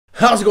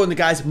How's it going,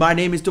 guys? My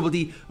name is Double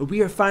D, and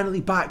we are finally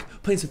back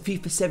playing some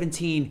FIFA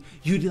 17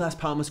 Las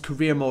Palmas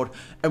Career mode,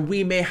 and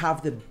we may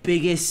have the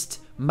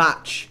biggest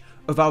match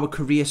of our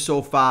career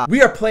so far.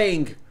 We are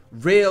playing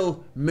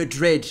Real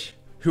Madrid,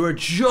 who are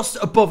just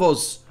above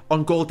us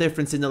on goal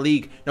difference in the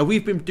league. Now,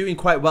 we've been doing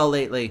quite well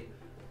lately,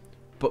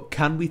 but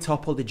can we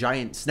topple the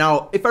Giants?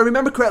 Now, if I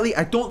remember correctly,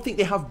 I don't think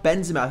they have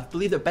Benzema. I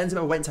believe that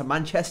Benzema went to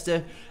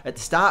Manchester at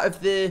the start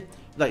of the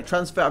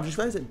transfer. I've just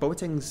realized that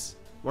Boateng's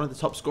one of the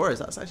top scorers.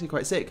 That's actually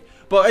quite sick.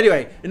 But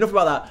anyway, enough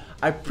about that.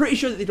 I'm pretty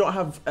sure that they don't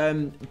have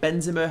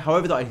Benzema.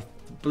 However, I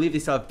believe they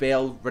still have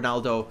Bale,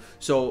 Ronaldo.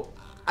 So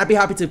I'd be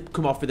happy to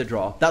come off with a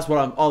draw. That's what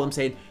all I'm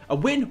saying. A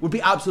win would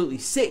be absolutely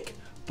sick,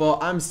 but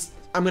I'm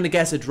gonna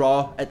guess a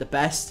draw at the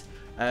best.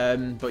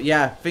 But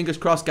yeah, fingers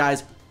crossed,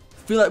 guys.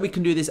 Feel like we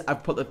can do this.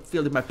 I've put the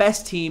field in my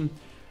best team.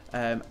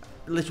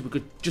 Literally,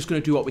 we're just gonna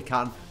do what we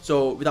can.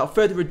 So without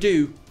further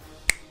ado,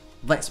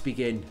 let's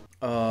begin.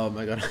 Oh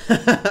my god.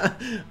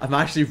 I'm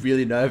actually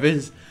really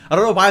nervous. I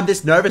don't know why I'm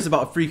this nervous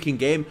about a freaking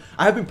game.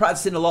 I have been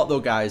practicing a lot though,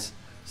 guys.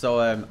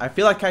 So I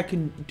feel like I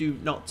can do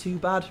not too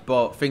bad,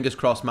 but fingers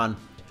crossed, man.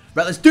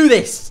 Right, let's do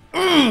this.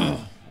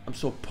 I'm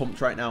so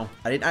pumped right now.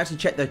 I didn't actually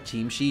check their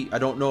team sheet. I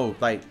don't know,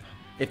 like,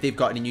 if they've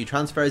got any new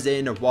transfers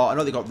in or what. I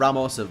know they got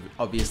Ramos,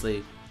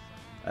 obviously,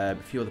 a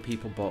few other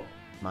people, but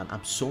man,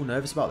 I'm so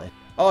nervous about this.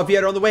 Oh,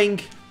 Vieira on the wing.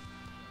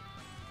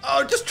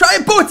 Oh, just try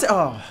and Boateng.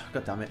 Oh,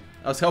 god damn it.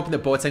 I was hoping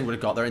that Boateng would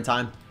have got there in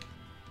time.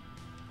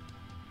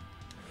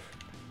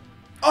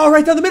 Oh,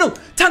 right down the middle.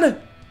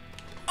 Tanner.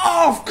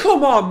 Oh,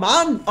 come on,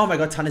 man. Oh my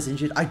god, Tanner's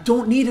injured. I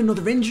don't need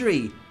another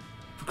injury.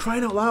 For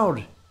crying out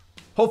loud.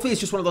 Hopefully it's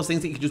just one of those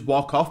things that you can just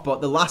walk off, but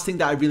the last thing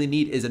that I really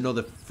need is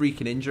another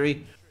freaking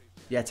injury.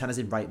 Yeah, Tanner's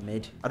in right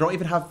mid. I don't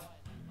even have...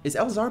 Is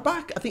Elzar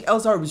back? I think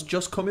Elzar was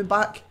just coming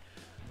back.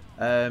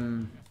 But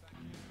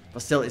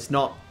still, it's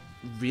not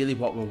really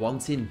what we're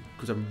wanting,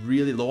 because I'm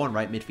really low on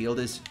right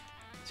midfielders.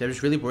 So I'm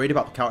just really worried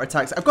about the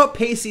counter-attacks. I've got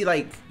pacey,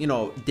 like, you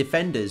know,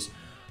 defenders,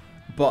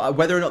 but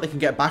whether or not they can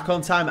get back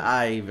on time,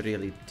 I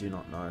really do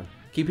not know.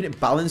 Keeping it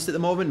balanced at the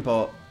moment,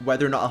 but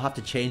whether or not I'll have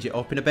to change it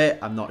up in a bit,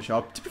 I'm not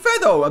sure. To be fair,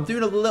 though, I'm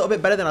doing a little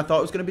bit better than I thought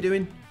I was going to be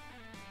doing.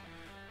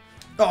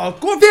 Oh,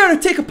 go over there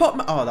and take a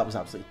pot. Oh, that was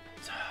absolutely...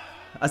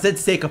 I said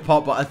to take a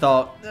pot, but I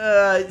thought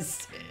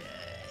it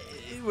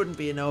wouldn't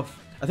be enough.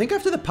 I think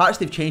after the patch,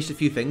 they've changed a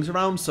few things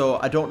around, so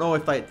I don't know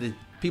if, like, the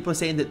people are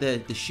saying that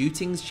the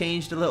shooting's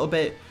changed a little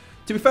bit.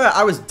 To be fair,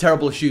 I was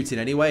terrible at shooting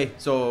anyway,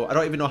 so I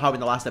don't even know how in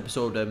the last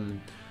episode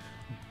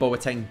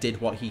Boateng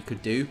did what he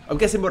could do. I'm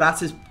guessing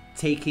Morata's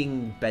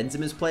taking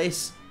Benzema's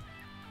place.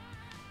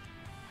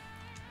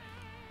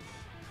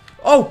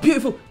 Oh,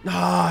 beautiful.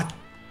 Ah,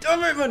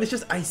 damn it, man. It's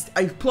just, I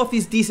pull off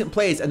these decent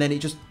plays, and then it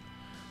just,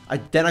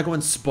 then I go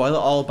and spoil it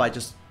all by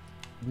just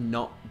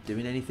not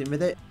doing anything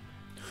with it.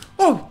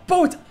 Oh,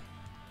 Boat.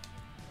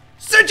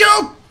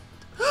 Sergio!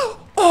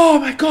 Oh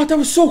my god, that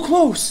was so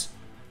close.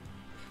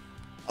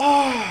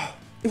 Oh,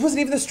 it wasn't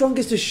even the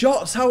strongest of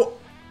shots. How?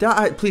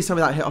 Please tell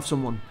me that hit off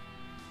someone.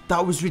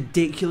 That was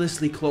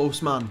ridiculously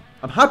close, man.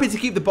 I'm happy to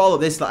keep the ball at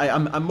this. Like,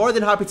 I'm more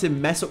than happy to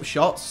mess up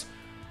shots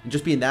and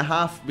just be in their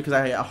half, because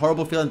I had a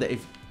horrible feeling that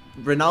if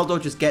Ronaldo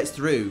just gets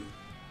through,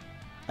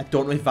 I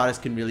don't know if Vargas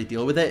can really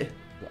deal with it.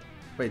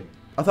 Wait,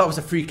 I thought it was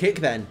a free kick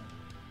then.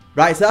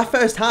 Right, so that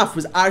first half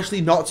was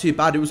actually not too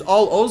bad. It was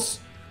all us,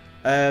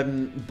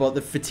 but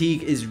the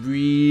fatigue is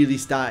really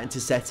starting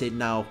to set in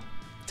now.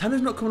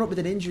 Tanner's not coming up with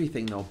an injury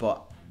thing though,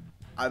 but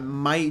I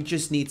might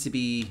just need to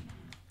be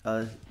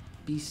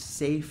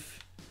safe.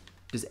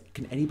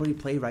 Can anybody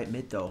play right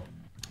mid though?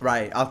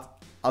 Right, I'll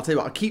tell you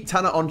what. I'll keep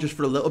Tanner on just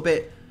for a little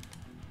bit,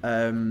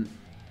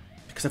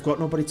 because I've got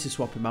nobody to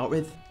swap him out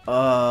with.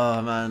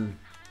 Oh man,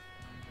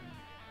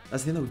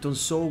 that's the thing that we've done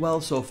so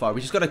well so far. We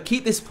just gotta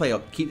keep this play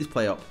up. Keep this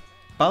play up.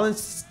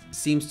 Balance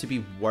seems to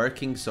be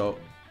working. So,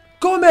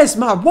 Gomez,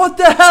 man, what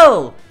the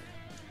hell?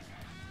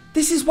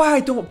 This is why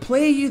I don't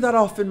play you that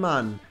often,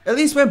 man. At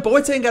least when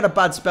Boateng got a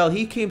bad spell,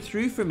 he came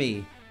through for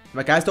me.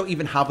 My guys don't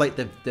even have, like,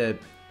 the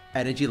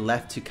energy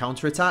left to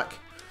counter-attack.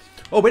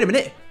 Oh, wait a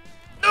minute.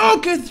 Oh,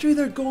 good through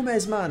there,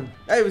 Gomez, man.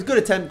 Hey, it was good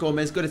attempt,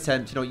 Gomez. Good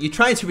attempt. You know, you're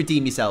trying to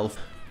redeem yourself.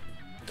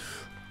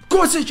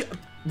 Go to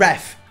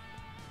ref.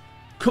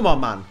 Come on,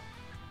 man.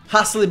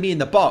 Hassling me in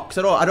the box.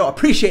 I don't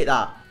appreciate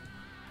that.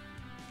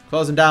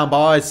 Close him down,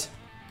 boys.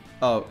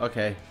 Oh,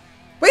 okay.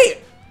 Wait,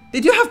 they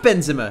do have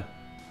Benzema.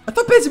 I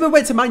thought Benzema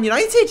went to Man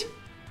United.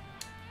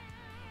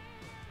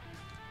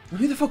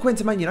 Who the fuck went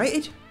to Man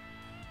United?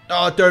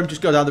 Oh, Durham,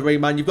 just go down the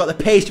ring, man. You've got the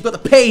pace. You've got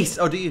the pace.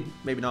 Oh, do you?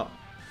 Maybe not.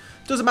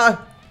 Doesn't matter.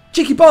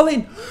 Cheeky ball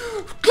in.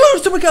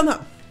 Close to get on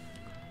that.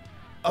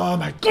 Oh,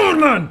 my God,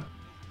 man.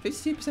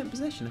 52%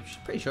 possession. I'm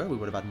pretty sure we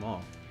would have had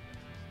more.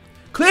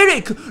 Clear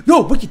it.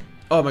 No, wicked.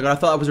 Oh, my God. I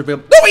thought that was a real...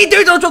 No, what are you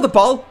doing? Don't drop the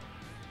ball.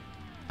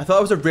 I thought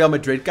I was a Real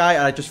Madrid guy,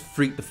 and I just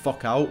freaked the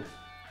fuck out.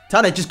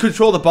 Tanner, just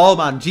control the ball,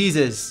 man.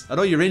 Jesus. I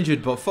know you're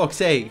injured, but fuck's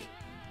sake.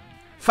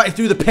 Fight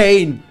through the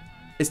pain.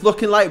 It's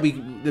looking like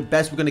the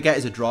best we're going to get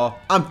is a draw.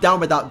 I'm down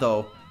with that,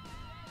 though.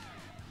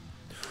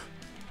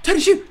 Turn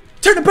and shoot.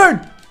 Turn and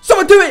burn.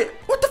 Someone do it.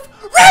 What the...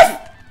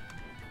 Ref!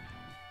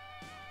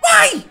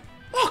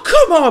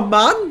 Come on,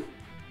 man.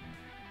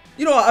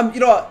 You know what? You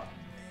know what?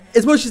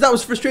 As much as that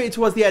was frustrating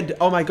towards the end,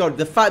 oh my god,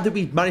 the fact that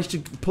we managed to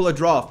pull a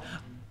draw,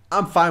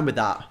 I'm fine with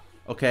that.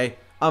 Okay,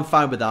 I'm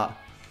fine with that.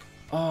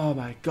 Oh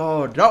my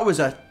god, that was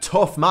a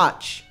tough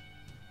match.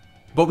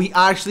 But we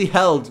actually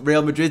held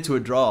Real Madrid to a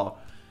draw.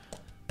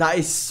 That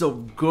is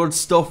some good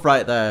stuff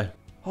right there.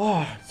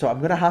 Oh, so I'm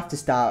going to have to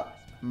start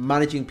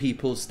managing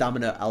people's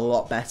stamina a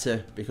lot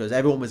better because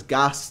everyone was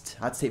gassed.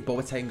 I had to take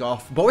Boateng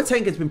off.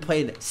 Boateng has been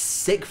playing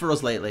sick for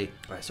us lately.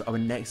 Right, so our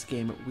next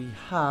game we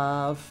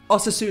have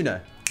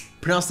Osasuna.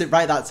 Pronounced it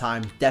right that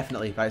time,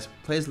 definitely. Right, so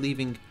players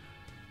leaving.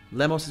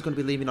 Lemos is going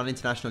to be leaving on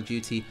international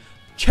duty.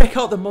 Check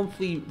out the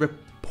monthly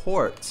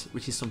report,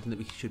 which is something that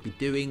we should be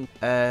doing.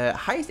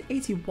 Highest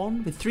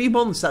 81 with 3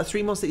 months. That's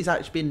 3 months that he's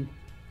actually been...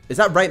 Is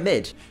that right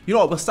mid? You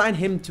know what? We'll sign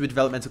him to a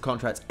developmental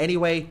contract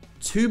anyway.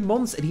 2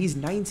 months and he's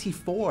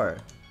 94.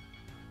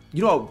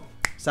 You know what?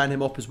 Sign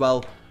him up as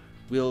well.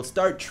 We'll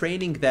start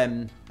training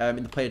them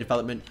in the player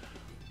development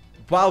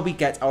while we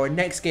get our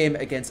next game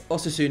against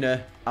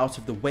Osasuna out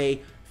of the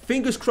way.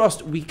 Fingers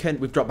crossed we can...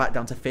 We've dropped back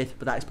down to 5th,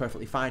 but that is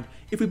perfectly fine.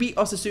 If we beat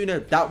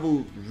Osasuna, that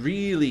will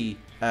really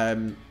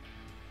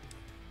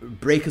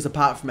break us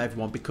apart from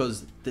everyone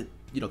because the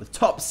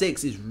top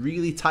 6 is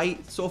really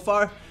tight so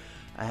far.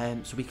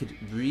 So we could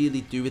really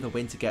do with a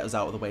win to get us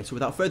out of the way. So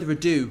without further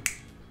ado,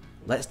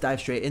 let's dive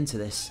straight into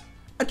this.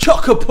 A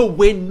chalk up a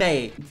win,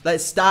 mate.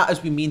 Let's start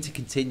as we mean to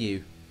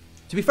continue.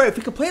 To be fair, if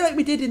we could play like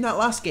we did in that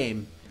last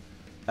game,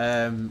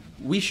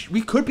 we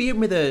could be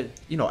in with a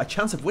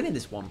chance of winning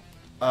this one.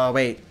 Oh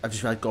wait, I've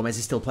just realized Gomez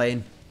is still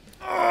playing.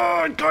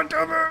 Oh god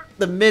damn it!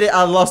 The minute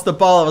I lost the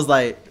ball, I was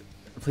like,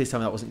 please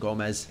tell me that wasn't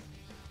Gomez.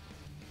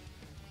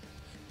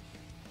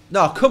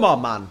 No, come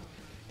on, man.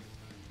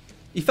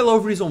 He fell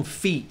over his own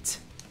feet.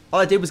 All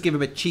I did was give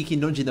him a cheeky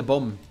nudge in the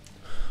bum.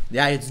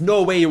 Yeah, there's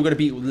no way you were going to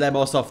beat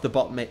Lemos off the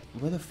bottom, mate.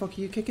 Where the fuck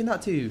are you kicking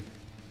that to?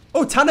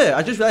 Oh, Tanner.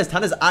 I just realized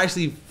Tanner's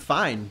actually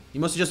fine. He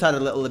must have just had a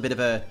little bit of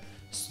a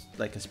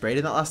sprain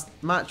in that last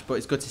match, but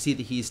it's good to see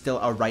that he's still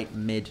a right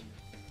mid.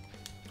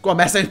 Go on,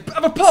 Messer.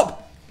 Have a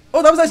pop.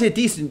 Oh, that was actually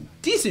a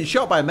decent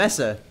shot by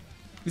Messer.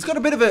 He's got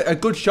a bit of a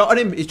good shot on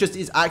him. It's just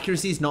his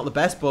accuracy is not the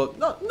best, but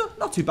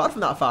not too bad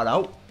from that far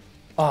out.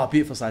 Oh,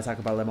 beautiful side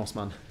tackle by Lemos,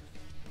 man.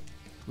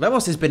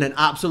 Lemos has been an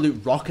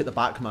absolute rock at the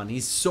back, man.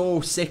 He's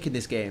so sick in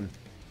this game.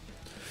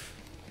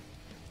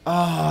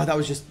 Oh, that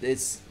was just...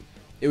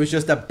 It was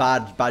just a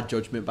bad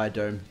judgment by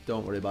Derm.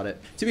 Don't worry about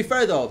it. To be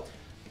fair, though,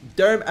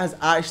 Derm has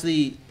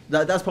actually...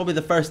 That's probably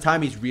the first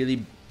time he's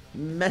really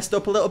messed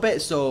up a little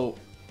bit, so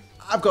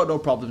I've got no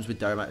problems with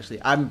Derm,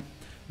 actually. I'm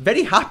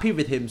very happy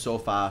with him so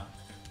far.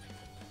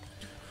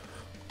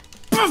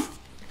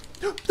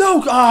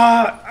 No!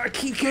 I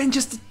keep getting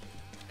just...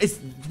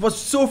 What's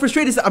so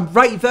frustrating is that I'm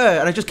right there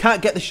and I just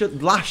can't get the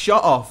last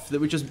shot off. That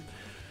we just...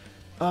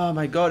 Oh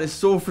my god, it's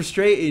so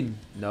frustrating.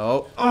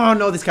 No. Oh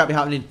no, this can't be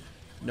happening.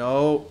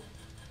 No.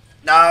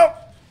 No!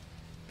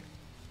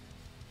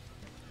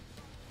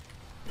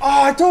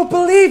 Oh, I don't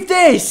believe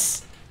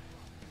this!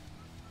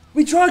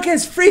 We draw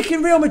against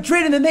freaking Real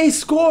Madrid and then they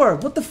score.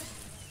 What the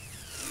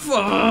f...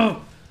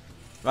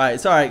 Right,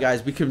 it's alright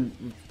guys. We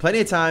can...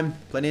 Plenty of time.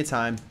 We're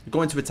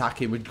going to attack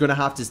him. We're going to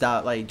have to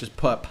start, just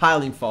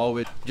piling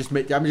forward. I'm just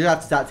going to have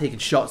to start taking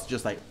shots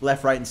just,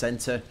 left, right, and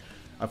centre.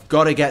 I've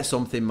got to get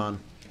something, man.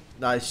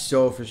 That is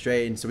so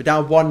frustrating. So we're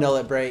down 1-0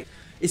 at break.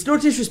 It's no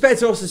disrespect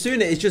to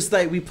Osasuna. It's just,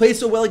 we played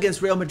so well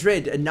against Real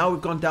Madrid, and now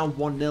we've gone down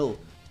 1-0.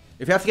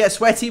 If we have to get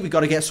sweaty, we've got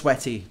to get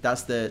sweaty.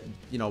 That's the,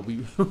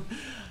 we...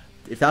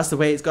 If that's the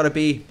way it's got to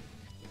be,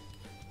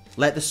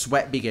 let the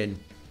sweat begin.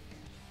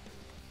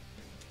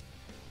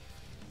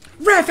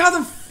 Ref, how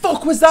the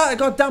fuck was that a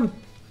goddamn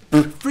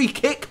free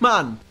kick,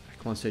 man?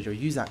 Come on, Sergio,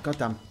 use that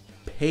goddamn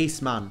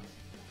pace, man.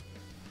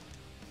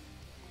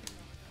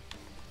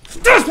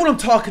 That's what I'm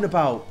talking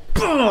about.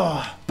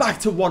 Back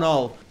to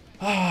 1-1.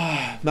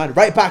 Man,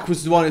 right back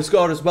was the one who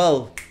scored as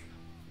well.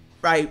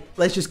 Right,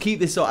 let's just keep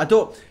this up. I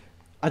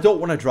don't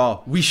want to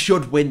draw. We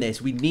should win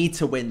this. We need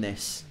to win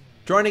this.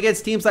 Drawing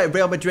against teams like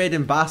Real Madrid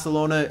and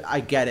Barcelona, I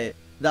get it.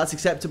 That's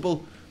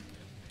acceptable.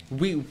 I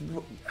mean,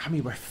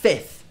 we're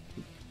 5th.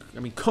 I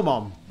mean, come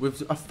on. We're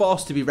a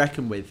force to be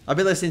reckoned with. I've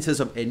been listening to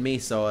some In Me,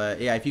 so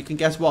yeah, if you can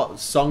guess what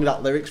song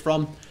that lyric's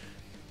from,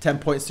 10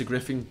 points to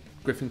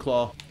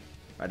Gryffindor.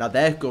 Right, now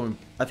they're going...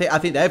 I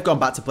think they've gone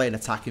back to playing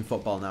attacking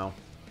football now.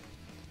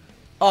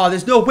 Oh,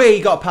 there's no way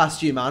he got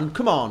past you, man.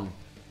 Come on.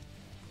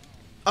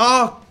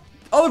 Oh,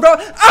 all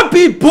around. I'm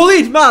being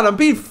bullied, man. I'm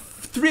being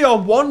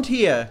 3-on-1'd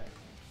here.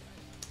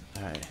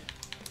 Alright.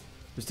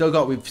 We've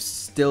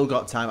still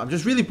got time. I'm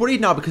just really worried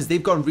now because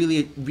they've gone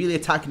really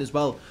attacking as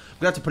well.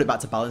 I'm going to have to put it back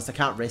to balance. I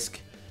can't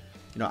risk,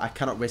 I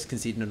cannot risk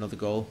conceding another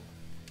goal.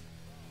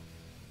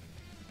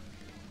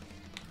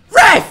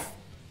 Ref!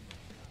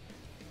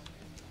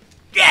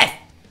 Yeah!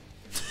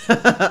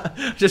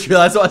 Just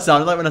realised what I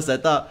sounded like when I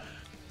said that.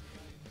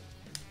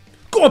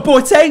 Go on,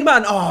 Boateng,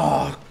 man!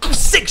 Oh,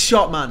 sick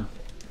shot, man.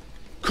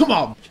 Come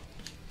on.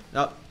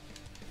 No.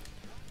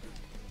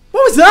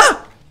 What was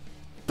that?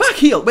 Back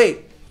heel.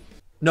 Wait.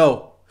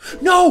 No.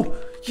 No!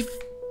 You...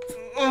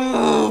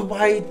 Oh,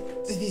 why?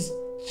 These...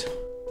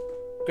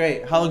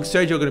 Great. How long is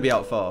Sergio going to be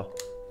out for?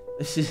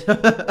 This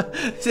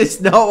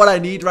is not what I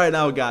need right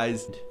now,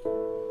 guys.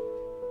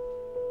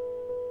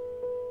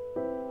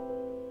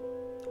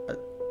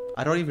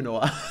 I don't even know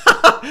what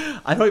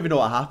I don't even know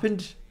what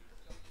happened.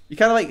 You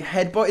kind of like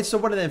headbutted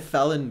someone and then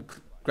fell and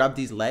grabbed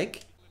his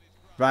leg.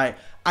 Right.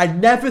 I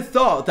never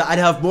thought that I'd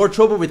have more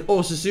trouble with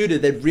Osasuna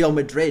than Real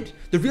Madrid.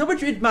 The Real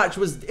Madrid match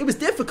was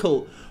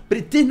difficult, but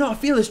it did not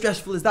feel as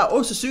stressful as that.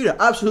 Osasuna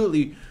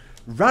absolutely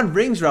ran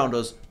rings around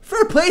us.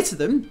 Fair play to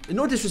them.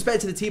 No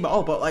disrespect to the team at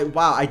all, but like,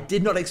 wow, I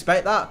did not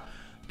expect that.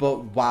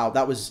 But wow,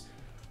 that was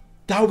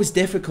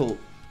difficult.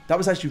 That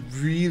was actually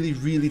really,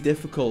 really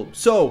difficult.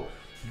 So,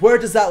 where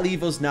does that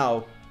leave us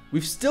now?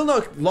 We've still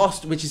not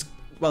lost, which is,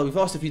 well, we've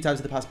lost a few times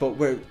in the past, but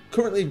we're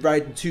currently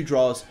riding 2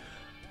 draws.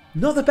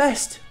 Not the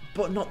best,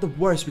 but not the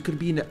worst. We could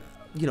be in,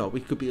 you know,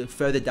 we could be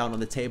further down on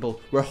the table.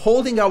 We're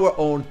holding our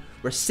own.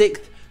 We're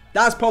 6th.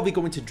 That's probably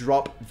going to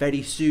drop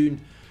very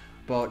soon.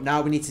 But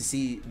now we need to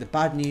see the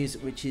bad news,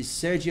 which is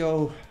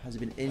Sergio has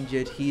been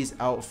injured. He's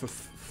out for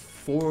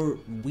 4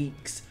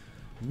 weeks.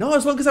 Not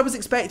as long as I was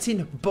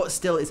expecting, but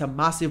still, it's a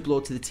massive blow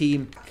to the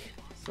team.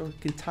 So,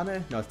 can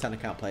Tanner? No, Tanner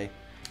can't play.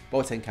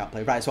 Boateng can't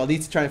play. Right, so I'll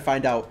need to try and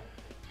find out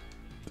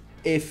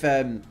if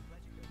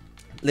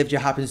Livja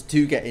happens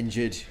to get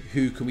injured,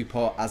 who can we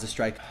put as a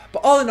striker.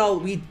 But all in all,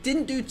 we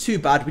didn't do too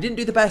bad. We didn't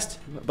do the best,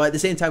 but at the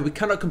same time, we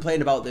cannot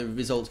complain about the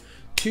results.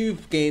 2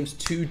 games,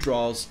 2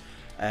 draws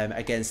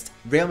against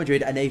Real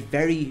Madrid and a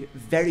very,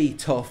 very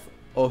tough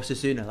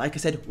Osasuna. Like I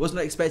said, was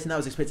not expecting that. I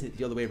was expecting it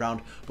the other way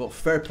around, but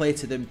fair play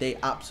to them. They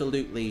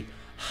absolutely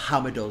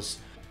hammered us.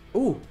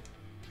 Ooh,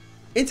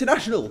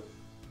 international.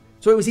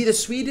 So it was either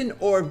Sweden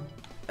or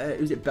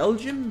was it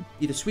Belgium?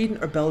 Either Sweden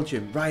or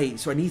Belgium. Right,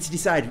 so I need to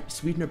decide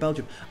Sweden or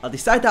Belgium. I'll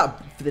decide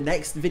that for the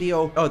next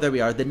video. Oh, there we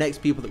are. The next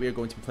people that we are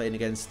going to be playing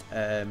against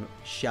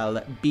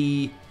shall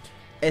be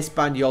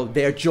Espanyol.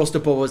 They're just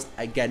above us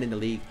again in the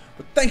league.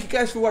 But thank you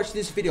guys for watching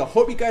this video. I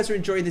hope you guys are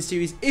enjoying this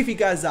series. If you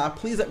guys are,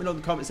 please let me know in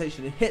the comment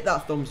section and hit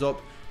that thumbs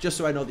up just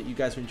so I know that you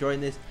guys are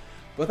enjoying this.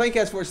 But thank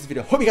you guys for watching this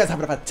video. Hope you guys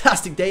have a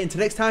fantastic day. Until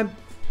next time,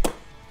 I'll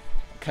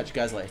catch you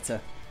guys later.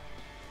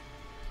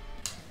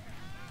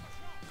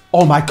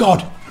 Oh my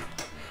god!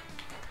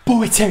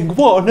 Boateng,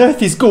 what on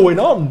earth is going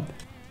on?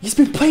 He's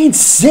been playing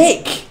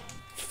sick!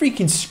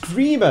 Freaking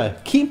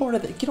screamer. Keep more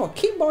of them,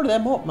 keep more of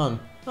them up, man.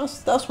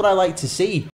 That's what I like to see.